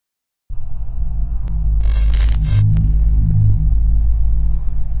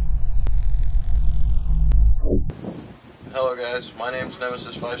guys, my name is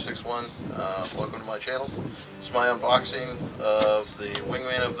Nemesis561. Welcome to my channel. It's my unboxing of the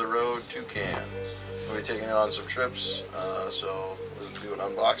Wingman of the Road Toucan. We'll be taking it on some trips, so we'll do an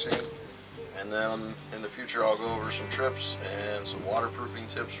unboxing, and then in the future I'll go over some trips and some waterproofing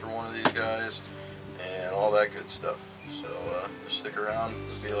tips for one of these guys and all that good stuff. So just stick around.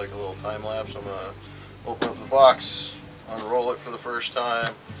 It'll be like a little time lapse. I'm going to open up the box, unroll it for the first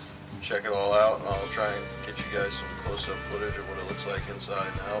time, check it all out, and I'll try and get you guys some close-up footage of what it looks like inside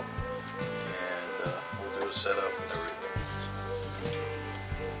and out, and we'll do a setup and everything.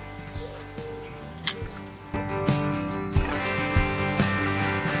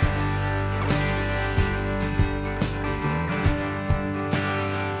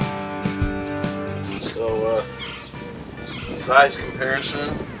 So size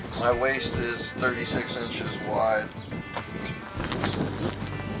comparison, my waist is 36 inches wide.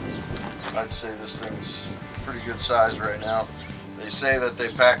 I'd say this thing's pretty good size right now. They say that they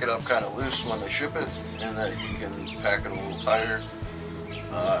pack it up kind of loose when they ship it, and that you can pack it a little tighter.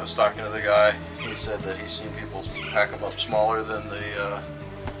 I was talking to the guy. He said that he's seen people pack them up smaller than the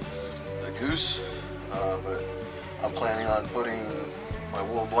goose, but I'm planning on putting my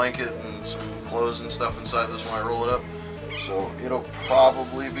wool blanket and some clothes and stuff inside this when I roll it up. So it'll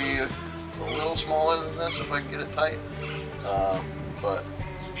probably be a little smaller than this if I can get it tight, but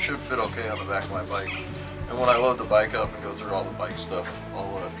should fit okay on the back of my bike. And when I load the bike up and go through all the bike stuff,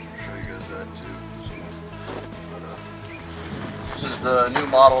 I'll show you guys that too. So, but, this is the new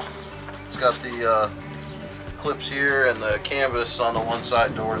model. It's got the clips here and the canvas on the one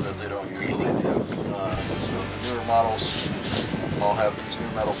side door that they don't usually do. So the newer models all have these new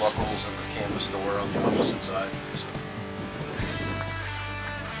metal buckles and the canvas door on the opposite side.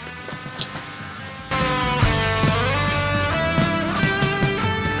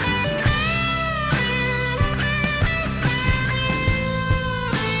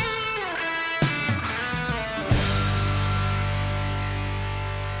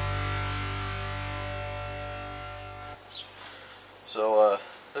 So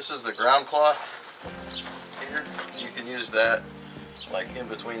this is the ground cloth here. You can use that like in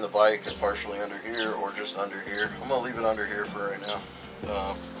between the bike and partially under here, or just under here. I'm going to leave it under here for right now.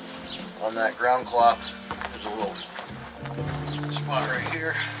 On that ground cloth, there's a little spot right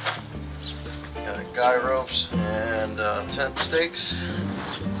here. Got guy ropes and tent stakes.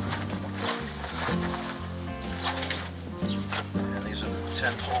 And these are the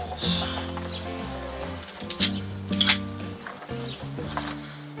tent poles.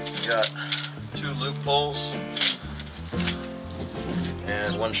 Got 2 loop poles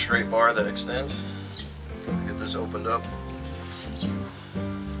and 1 straight bar that extends. Get this opened up.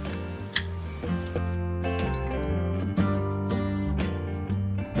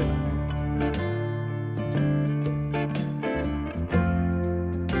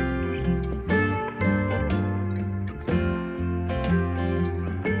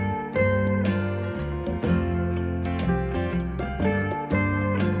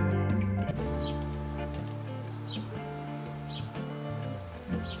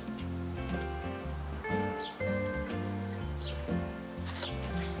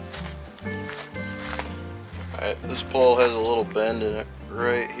 Alright, this pole has a little bend in it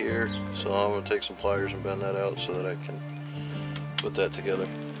right here, so I'm going to take some pliers and bend that out so that I can put that together.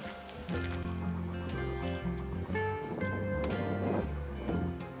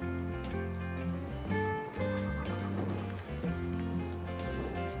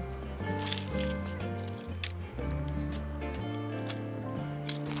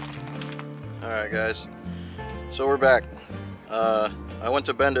 Alright guys, so we're back. I went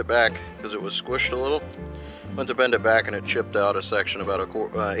to bend it back because it was squished a little. Went to bend it back and it chipped out a section about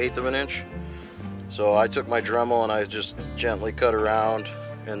an eighth of an inch. So I took my Dremel and I just gently cut around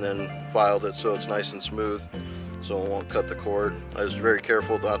and then filed it so it's nice and smooth, so it won't cut the cord. I was very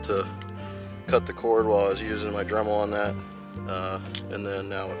careful not to cut the cord while I was using my Dremel on that, and then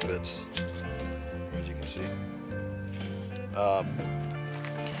now it fits, as you can see.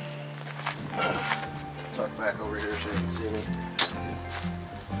 Tuck back over here so you can see me.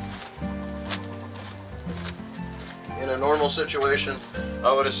 In a normal situation,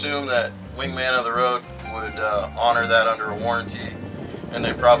 I would assume that Wingman of the Road would honor that under a warranty, and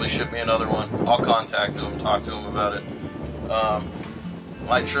they'd probably ship me another one. I'll contact them, talk to them about it.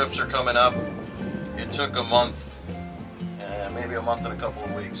 My trips are coming up. It took a month, maybe a month and a couple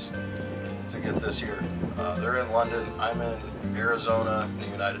of weeks to get this here. They're in London, I'm in Arizona, in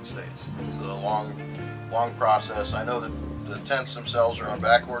the United States. It's a long process. I know that the tents themselves are on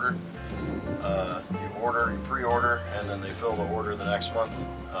back order. You pre-order, and then they fill the order the next month.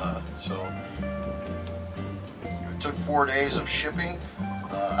 So took 4 days of shipping.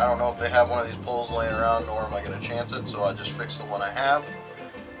 I don't know if they have one of these poles laying around, nor am I going to chance it, so I just fixed the one I have.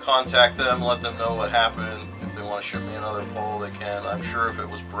 Contact them, let them know what happened. If they want to ship me another pole, they can. I'm sure if it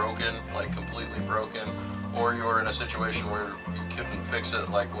was broken, like completely broken, or you were in a situation where you couldn't fix it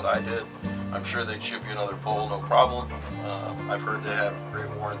like what I did, I'm sure they'd ship you another pole, no problem. I've heard they have great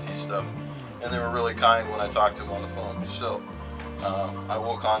warranty stuff, and they were really kind when I talked to them on the phone. So I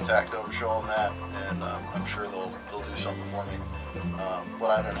will contact them, show them that, and I'm sure they'll do something for me. But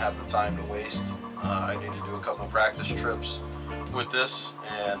I didn't have the time to waste. I need to do a couple practice trips with this,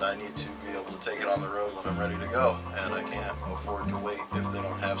 and I need to be able to take it on the road when I'm ready to go, and I can't afford to wait if they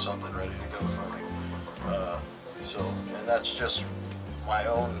don't have something ready to go for me. And that's just my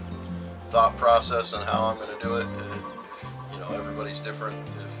own thought process on how I'm going to do it. You know, everybody's different.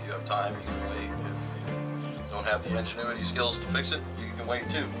 If you have time, you can wait. If you don't have the ingenuity skills to fix it, you can wait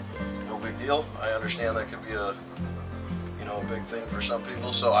too. No big deal. I understand that could be a big thing for some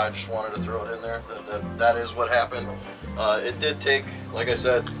people, so I just wanted to throw it in there. That is what happened. It did take, like I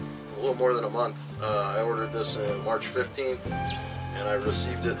said, a little more than a month. I ordered this on March 15th, and I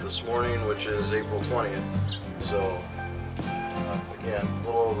received it this morning, which is April 20th. So, again, a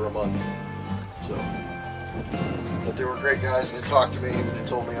little over a month. So, but they were great guys. They talked to me. They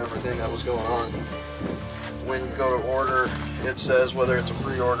told me everything that was going on. When you go to order, it says whether it's a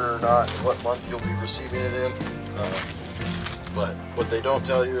pre-order or not, what month you'll be receiving it in. But what they don't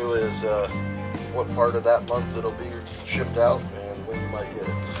tell you is what part of that month it'll be shipped out and when you might get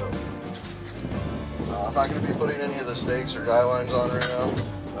it. So I'm not going to be putting any of the stakes or guidelines on right now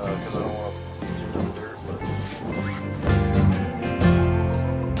because I don't want to leave it in the dirt.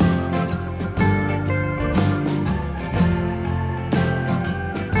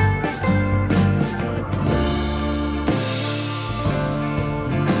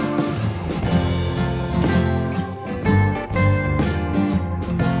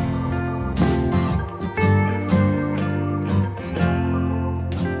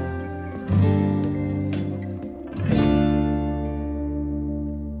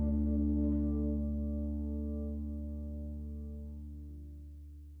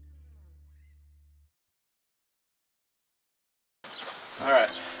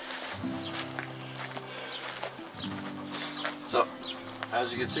 Alright, so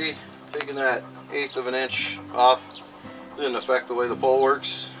as you can see, taking that 1/8 of an inch off didn't affect the way the pole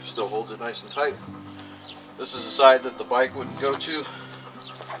works. Still holds it nice and tight. This is the side that the bike wouldn't go to.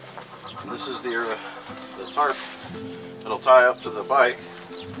 And this is the tarp that'll tie up to the bike.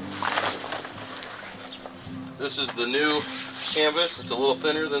 This is the new canvas. It's a little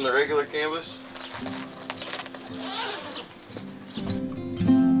thinner than the regular canvas.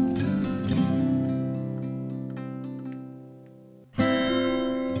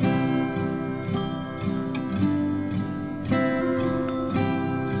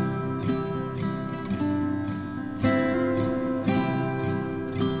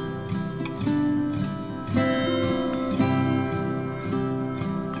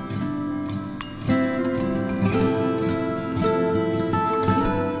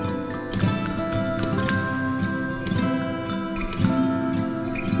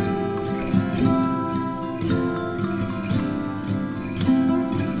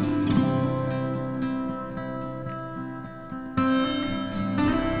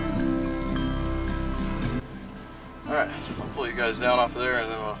 Alright, I'll pull you guys down off of there and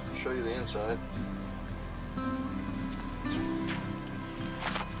then I'll show you the inside.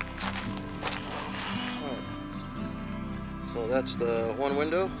 Alright. So that's the one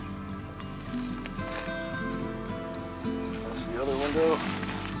window. That's the other window.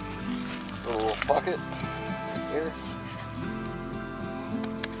 Little pocket here.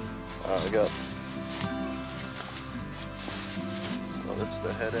 I got, that's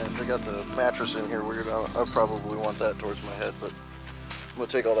the head end. They got the mattress in here weird. I probably want that towards my head, but I'm gonna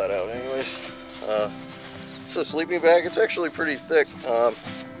take all that out anyways. It's a sleeping bag. It's actually pretty thick.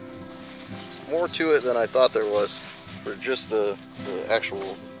 More to it than I thought there was for just the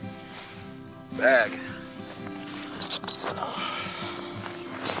actual bag.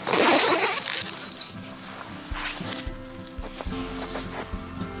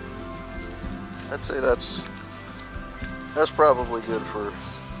 I'd say that's probably good for,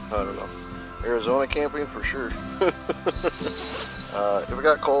 I don't know, Arizona camping for sure. If it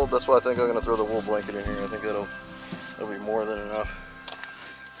got cold, that's why I think I'm going to throw the wool blanket in here. I think that'll be more than enough.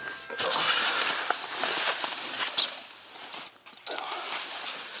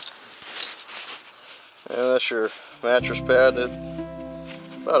 And that's your mattress pad.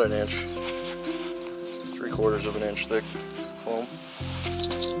 It's about an inch, 3/4 of an inch thick foam.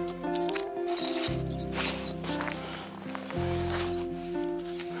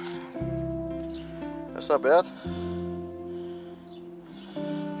 not bad.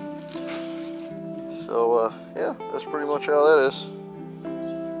 So yeah, that's pretty much how that is.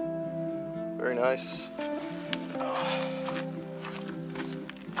 Very nice.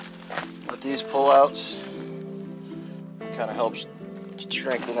 With these pullouts, it kind of helps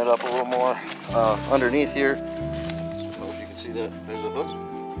strengthen it up a little more. Underneath here, I don't know if you can see that, there's a hook.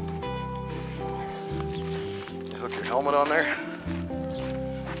 You hook your helmet on there.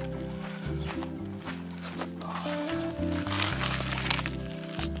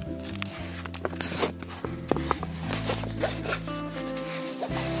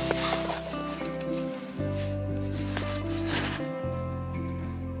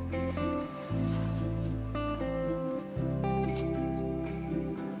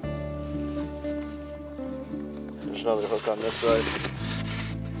 There's another hook on this side.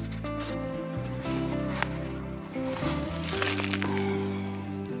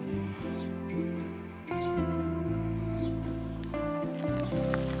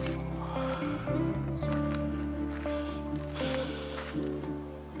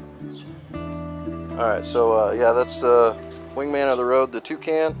 Alright, so yeah, that's the Wingman of the road, the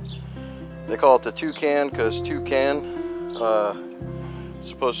toucan. They call it the toucan because toucan is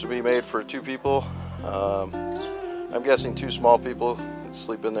supposed to be made for 2 people. I'm guessing 2 small people that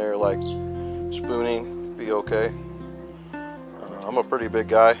sleep in there like spooning, be okay. I'm a pretty big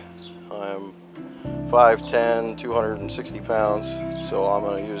guy. I'm 5'10", 260 pounds, so I'm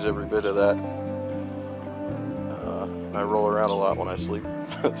going to use every bit of that. And I roll around a lot when I sleep,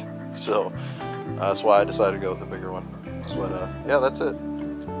 so that's why I decided to go with the bigger one. But yeah, that's it.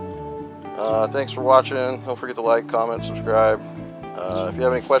 Thanks for watching. Don't forget to like, comment, subscribe. If you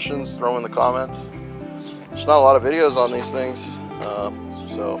have any questions, throw them in the comments. There's not a lot of videos on these things,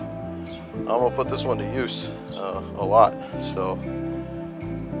 so I'm going to put this one to use a lot, so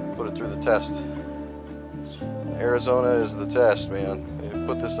put it through the test. Arizona is the test, man. You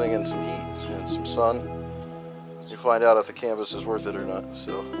put this thing in some heat and some sun, you find out if the canvas is worth it or not.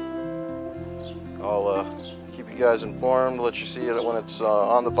 So I'll keep you guys informed, let you see it when it's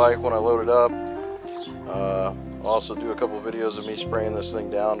on the bike when I load it up. I'll also do a couple of videos of me spraying this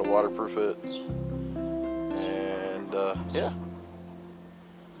thing down to waterproof it. Yeah.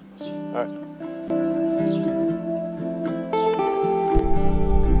 All right.